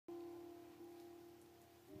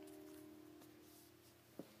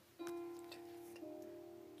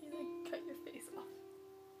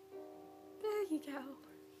cow.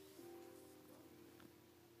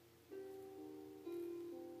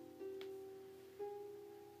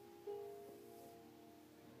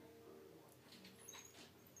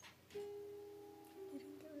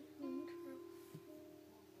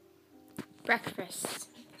 Breakfast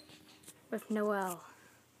with Noelle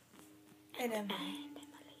And Emily.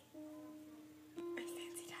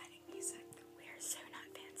 Fancy dining music. We are so not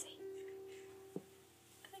fancy.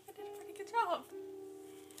 I think I did a pretty good job.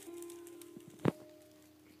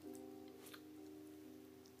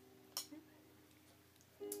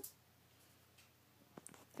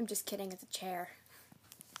 I'm just kidding, it's a chair.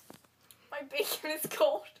 My bacon is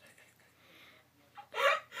cold.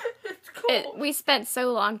 It's cold. We spent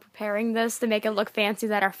so long preparing this to make it look fancy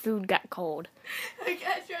that our food got cold. I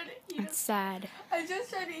tried to eat It's sad. I just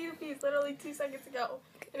tried to eat a piece literally 2 seconds ago,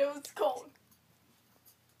 and it was cold.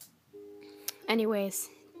 Anyways,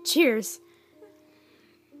 cheers.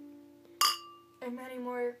 And many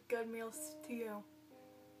more good meals to you.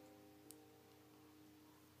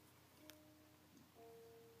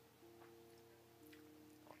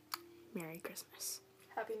 Merry Christmas.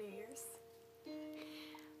 Happy New Year's.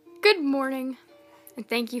 Good morning, and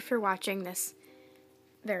thank you for watching this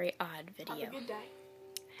very odd video. Have a good day.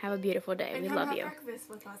 Have a beautiful day. And We come love have you. breakfast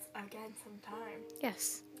with us again sometime.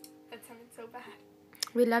 Yes, That sounded so bad.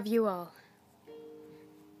 we love you all.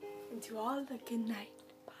 And to all, a good night.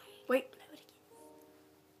 Bye. Wait.